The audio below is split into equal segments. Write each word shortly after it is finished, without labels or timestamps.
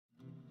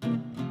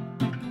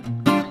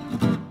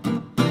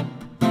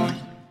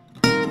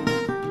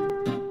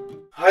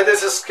Hi,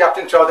 this is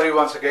Captain Chaudhary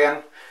once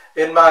again.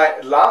 In my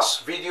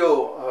last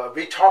video,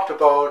 we talked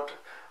about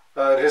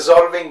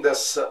resolving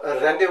this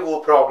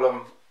rendezvous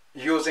problem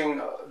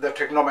using the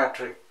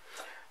trigonometry.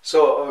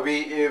 So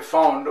we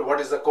found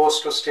what is the course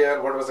to steer,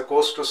 what was the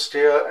course to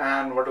steer,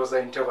 and what was the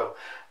interval.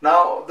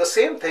 Now the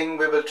same thing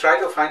we will try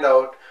to find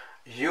out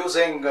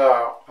using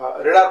a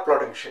radar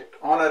plotting sheet.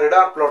 On a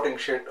radar plotting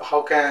sheet,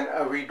 how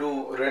can we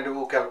do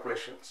rendezvous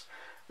calculations?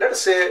 Let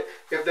us say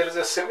if there is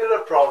a similar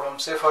problem,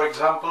 say for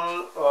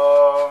example,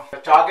 a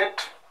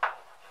target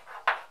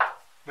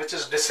which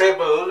is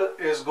disabled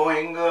is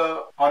going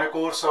on a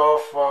course of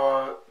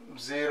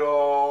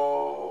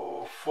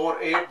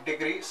 0.48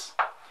 degrees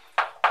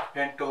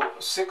into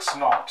 6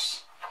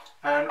 knots,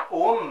 and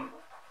own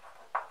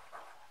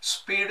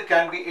speed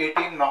can be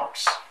 18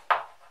 knots.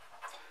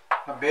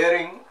 A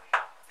bearing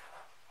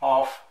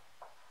of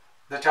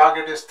the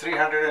target is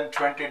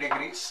 320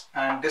 degrees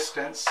and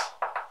distance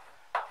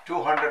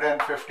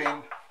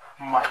 215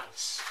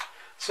 miles.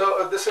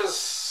 So it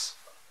is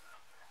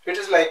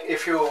like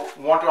if you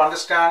want to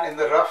understand in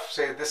the rough,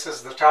 say this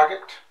is the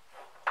target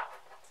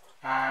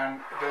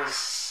and it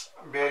is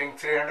bearing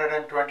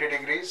 320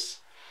 degrees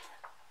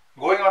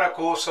going on a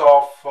course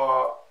of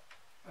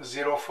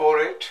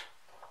 0.48,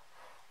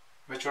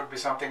 which would be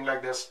something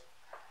like this,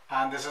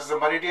 and this is the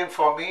meridian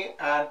for me,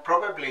 and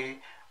probably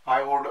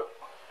I would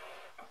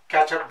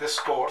catch up this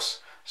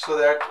course so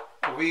that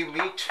we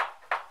meet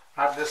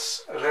at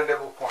this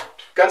rendezvous point.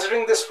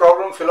 Considering this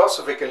problem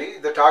philosophically,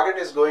 the target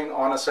is going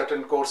on a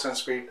certain course and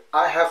speed.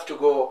 I have to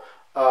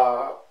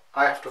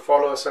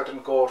follow a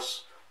certain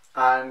course,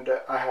 and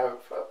I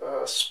have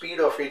a speed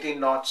of 18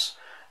 knots.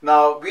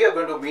 Now we are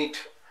going to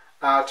meet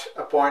at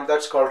a point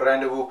that's called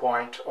rendezvous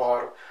point,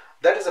 or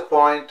that is a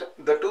point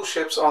the two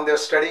ships on their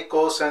steady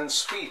course and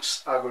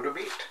speeds are going to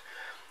meet.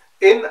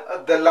 In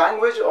the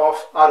language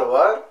of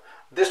ROR,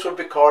 this would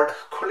be called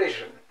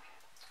collision.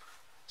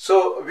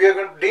 So we are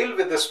going to deal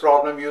with this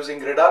problem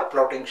using radar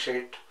plotting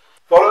sheet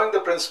following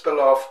the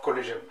principle of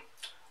collision.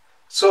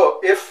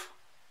 So if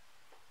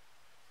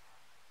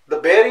the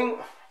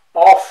bearing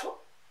of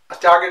a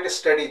target is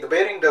steady, the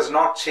bearing does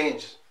not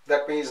change,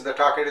 that means the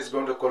target is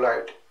going to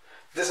collide.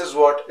 This is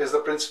what is the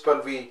principle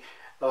we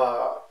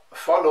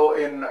follow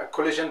in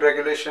collision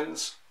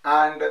regulations,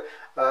 and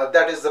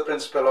that is the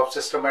principle of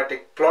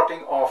systematic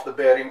plotting of the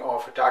bearing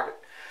of a target.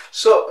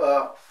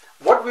 So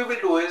what we will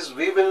do is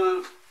we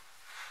will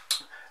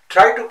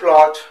try to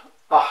plot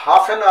a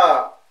half an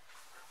hour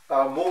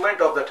movement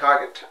of the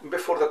target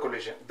before the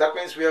collision. That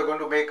means we are going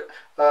to make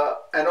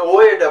an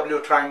OAW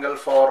triangle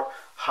for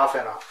half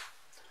an hour,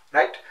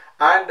 right?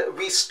 And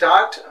we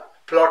start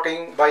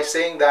plotting by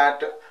saying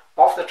that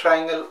of the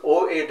triangle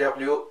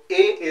OAW,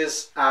 A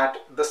is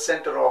at the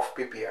center of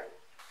PPI.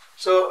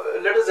 So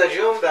let us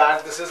assume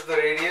that this is the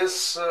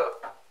radius.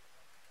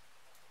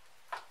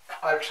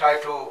 I'll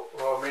try to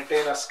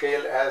maintain a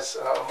scale as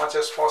much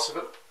as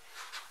possible.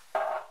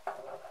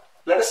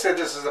 Let us say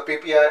this is a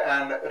PPI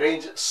and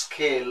range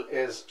scale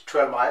is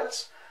 12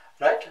 miles,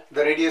 right?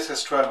 The radius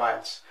is 12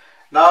 miles.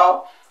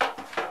 Now,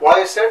 what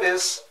I said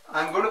is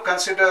I'm going to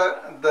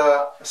consider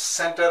the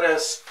center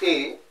as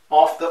A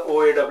of the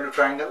OAW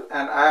triangle,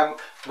 and I am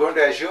going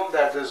to assume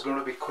that there is going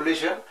to be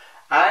collision,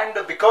 and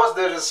because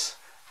there is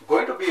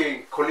going to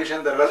be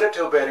collision, the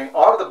relative bearing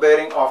or the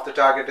bearing of the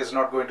target is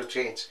not going to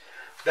change.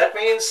 That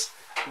means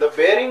the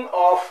bearing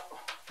of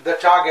the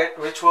target,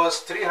 which was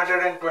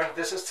 320,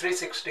 this is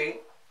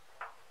 360.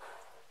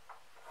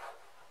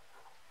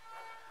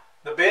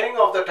 The bearing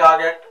of the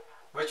target,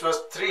 which was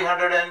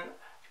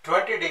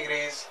 320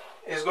 degrees,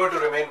 is going to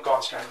remain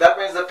constant. That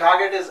means the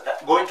target is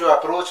going to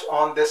approach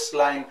on this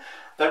line.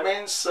 That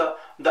means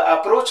the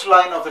approach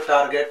line of the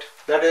target,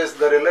 that is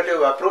the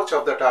relative approach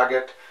of the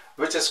target,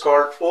 which is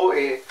called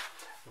OA.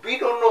 We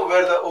don't know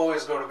where the O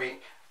is going to be.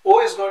 O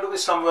is going to be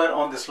somewhere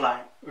on this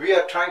line. We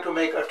are trying to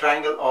make a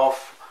triangle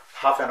of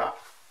half an hour.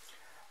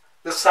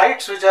 The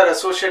sides which are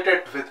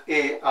associated with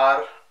A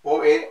are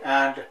OA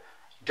and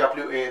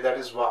WA, that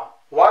is WA.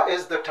 WA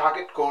is the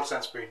target course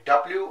and speed.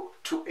 W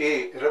to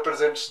A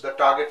represents the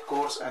target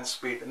course and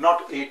speed,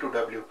 not A to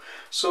W.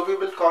 So we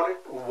will call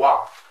it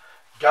WA.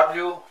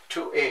 W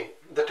to A,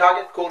 the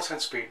target course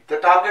and speed. The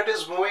target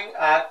is moving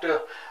at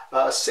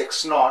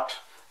 6 knots,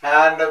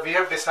 and we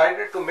have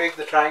decided to make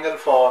the triangle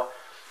for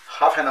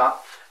half an hour.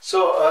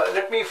 So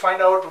let me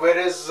find out where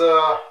is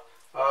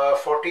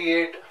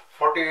 48.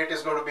 48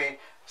 is going to be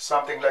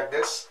something like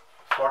this,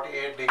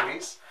 48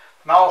 degrees.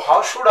 Now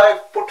how should I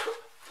put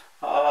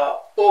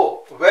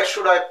O? Where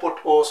should I put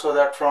O so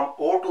that from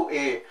O to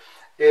A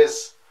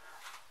is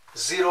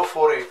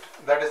 0.48,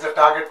 that is the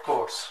target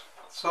course.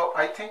 So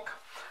I think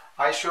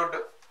I should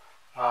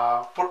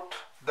put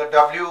the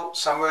W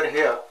somewhere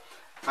here,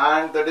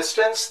 and the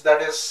distance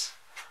that is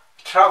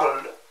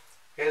traveled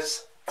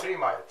is 3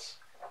 miles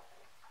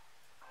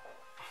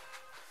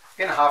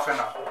in half an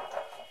hour.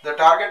 The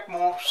target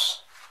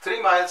moves 3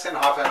 miles in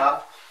half an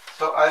hour,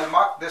 so I'll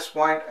mark this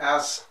point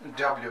as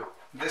W.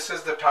 this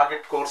is the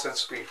target course and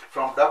speed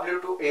from W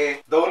to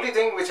A. The only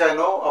thing which I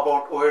know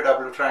about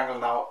OAW triangle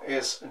now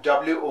is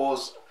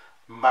WO's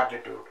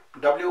magnitude.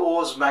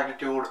 WO's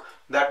magnitude,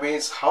 that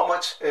means how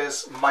much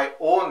is my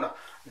own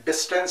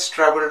distance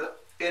traveled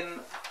in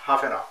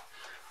half an hour.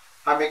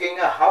 I'm making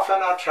a half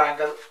an hour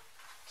triangle.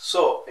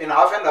 So in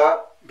half an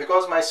hour,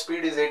 because my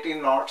speed is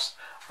 18 knots,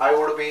 I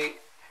would be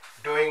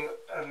doing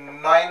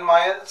 9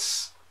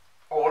 miles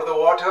over the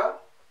water.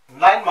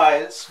 9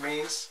 miles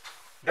means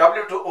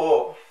W to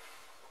O,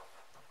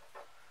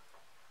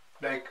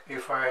 like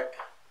if I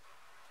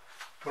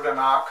put an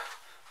arc,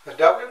 the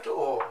W to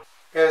O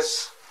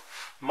is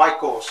my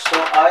course.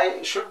 So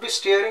I should be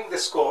steering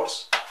this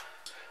course.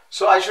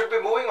 So I should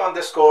be moving on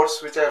this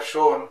course which I have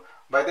shown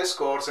by this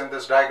course in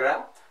this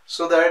diagram,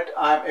 so that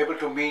I am able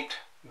to meet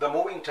the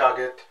moving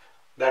target,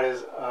 that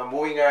is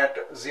moving at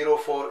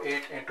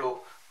 048 into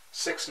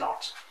 6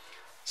 knots.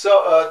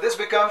 So this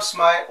becomes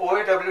my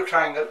OAW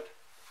triangle.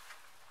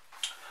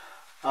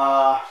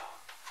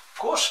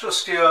 Course to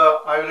steer,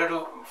 I will have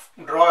to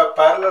draw a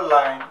parallel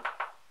line.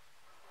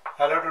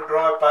 I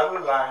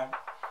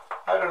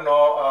don't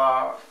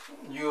know,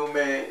 you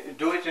may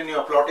do it in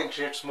your plotting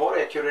sheets more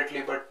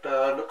accurately, but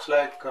looks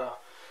like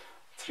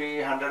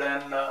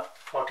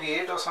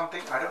 348 or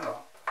something, I don't know,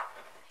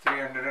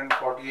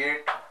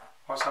 348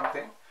 or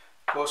something,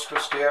 course to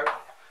steer,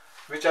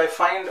 which I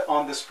find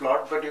on this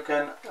plot, but you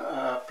can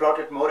plot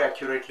it more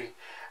accurately.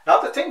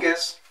 Now the thing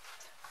is,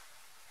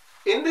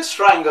 in this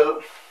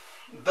triangle,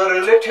 the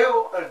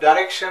relative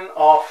direction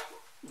of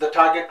the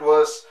target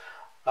was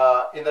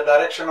in the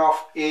direction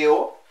of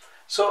AO.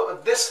 So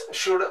this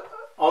should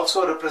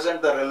also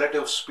represent the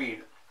relative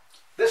speed.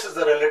 This is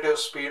the relative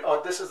speed,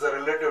 or this is the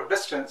relative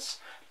distance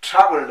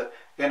traveled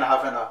in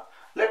half an hour.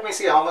 Let me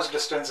see how much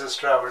distance is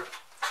traveled.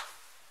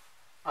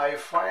 I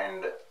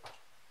find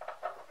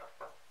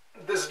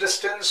this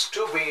distance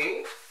to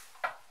be,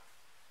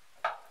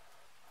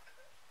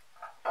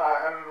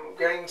 I'm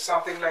getting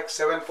something like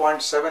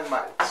 7.7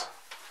 miles.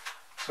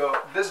 So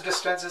this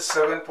distance is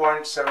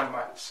 7.7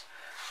 miles.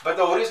 But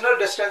the original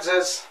distance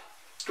is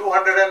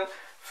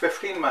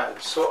 215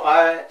 miles. So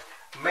I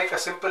make a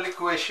simple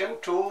equation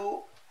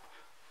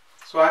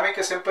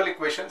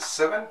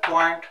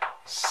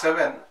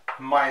 7.7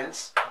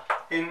 miles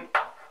in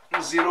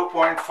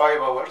 0.5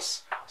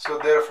 hours. So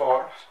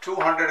therefore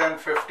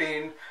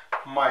 215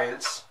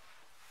 miles,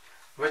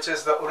 which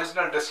is the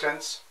original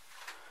distance,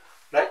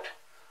 right?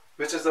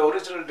 Which is the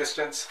original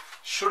distance,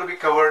 should be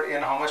covered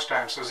in how much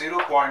time? So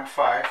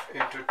 0.5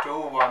 into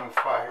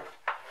 215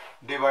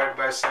 divided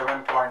by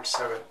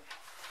 7.7.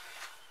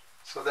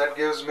 So that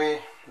gives me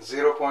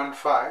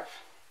 0.5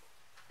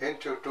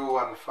 into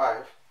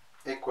 215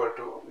 equal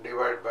to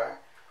divided by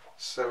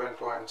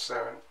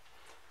 7.7,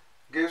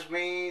 gives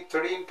me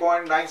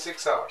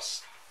 13.96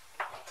 hours.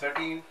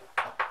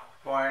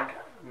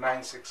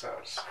 13.96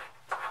 hours.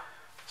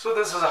 So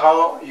this is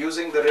how,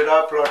 using the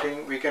radar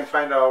plotting, we can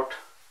find out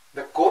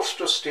the course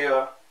to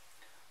steer,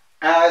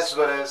 as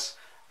well as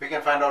we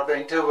can find out the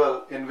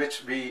interval in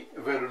which we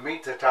will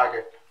meet the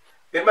target.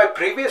 In my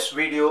previous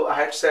video, I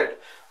had said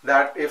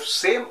that if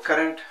same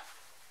current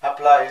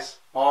applies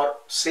or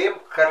same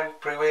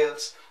current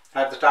prevails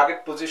at the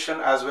target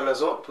position as well as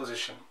zone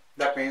position,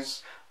 that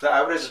means the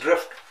average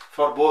drift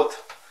for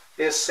both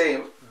is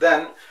same,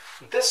 then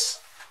this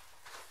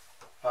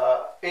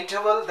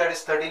interval, that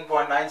is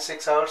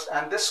 13.96 hours,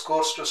 and this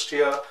course to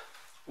steer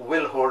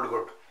will hold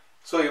good.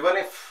 So even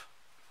if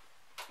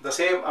the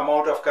same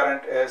amount of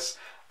current is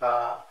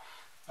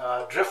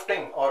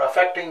drifting or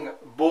affecting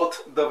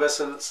both the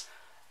vessels,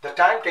 the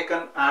time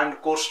taken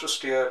and course to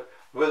steer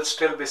will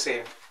still be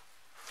same.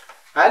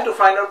 And to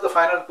find out the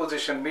final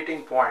position,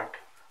 meeting point,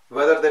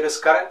 whether there is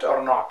current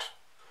or not,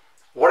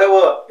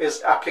 whatever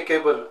is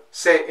applicable,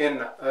 say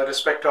in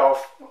respect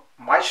of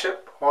my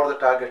ship or the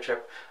target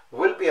ship,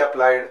 will be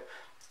applied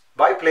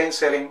by plain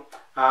sailing,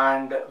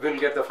 and we'll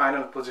get the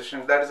final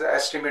position, that is the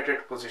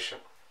estimated position.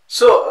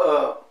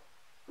 So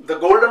the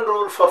golden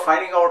rule for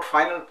finding out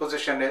final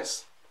position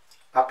is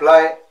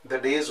apply the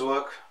day's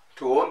work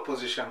to own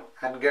position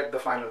and get the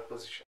final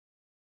position.